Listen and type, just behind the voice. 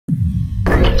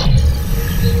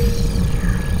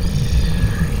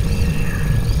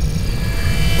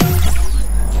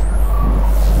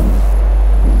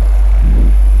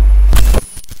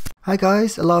Hi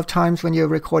guys, a lot of times when you're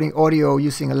recording audio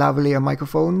using a lavalier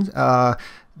microphone,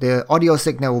 the audio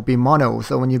signal will be mono.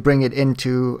 So when you bring it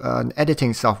into an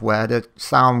editing software, the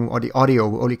sound or the audio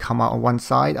will only come out on one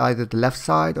side, either the left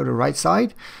side or the right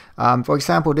side. For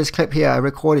example, this clip here I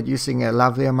recorded using a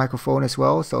lavalier microphone as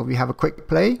well. So we have a quick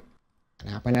play.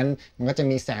 เพราะนั้นมันก็จะ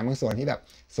มีแสงบางส่วนที่แบบ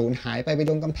สูญหายไปโ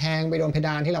ดนกำแพงไปโดนเพด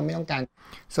านที่เราไม่ต้องการ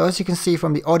So as you can see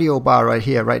from the audio bar right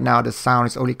here, right now the sound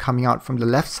is only coming out from the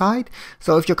left side. So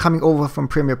if you're coming over from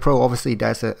Premiere Pro, obviously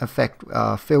there's an effect,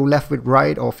 fill left with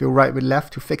right or fill right with left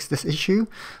to fix this issue.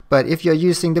 But if you're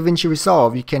using Davinci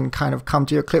Resolve, you can kind of come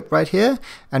to your clip right here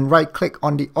and right click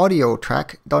on the audio track.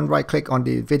 Don't right click on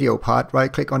the video part,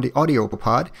 right click on the audio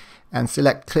part and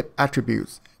select clip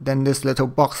attributes. Then this little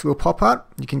box will pop up.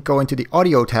 You can go into the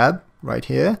audio tab right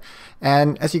here,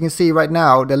 and as you can see right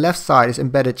now, the left side is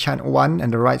embedded channel 1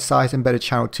 and the right side is embedded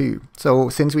channel 2. So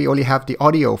since we only have the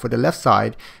audio for the left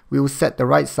side, we will set the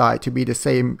right side to be the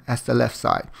same as the left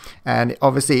side. And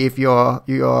obviously if your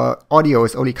audio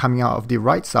is only coming out of the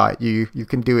right side, you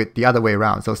can do it the other way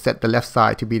around. So set the left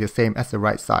side to be the same as the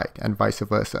right side and vice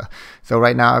versa. So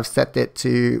right now I've set it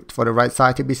for the right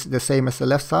side to be the same as the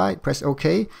left side. Press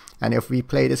OK, and if we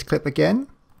play this clip again,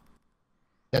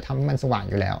 จะทำให้มันสว่าง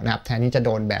อยู่แล้วนะครับแทนที่จะโด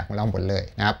นแบกของเราหมดเลย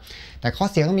นะครับแต่ข้อ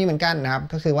เสียก็มีเหมือนกันนะครับ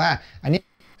ก็คือว่าอันนี้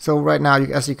So right now,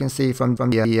 as you can see from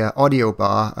the audio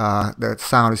bar, the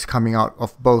sound is coming out of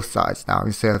both sides now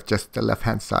instead of just the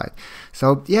left-hand side. So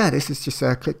yeah, this is just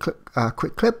a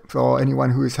quick clip for anyone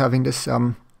who is having this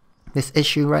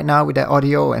issue right now with their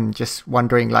audio and just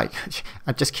wondering, like,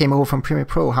 I just came over from Premiere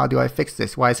Pro, how do I fix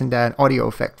this? Why isn't there an audio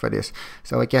effect for this?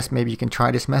 So I guess maybe you can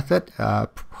try this method.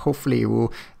 Hopefully it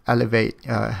will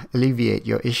alleviate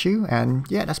your issue. And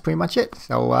yeah, that's pretty much it.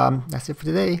 So that's it for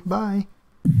today. Bye.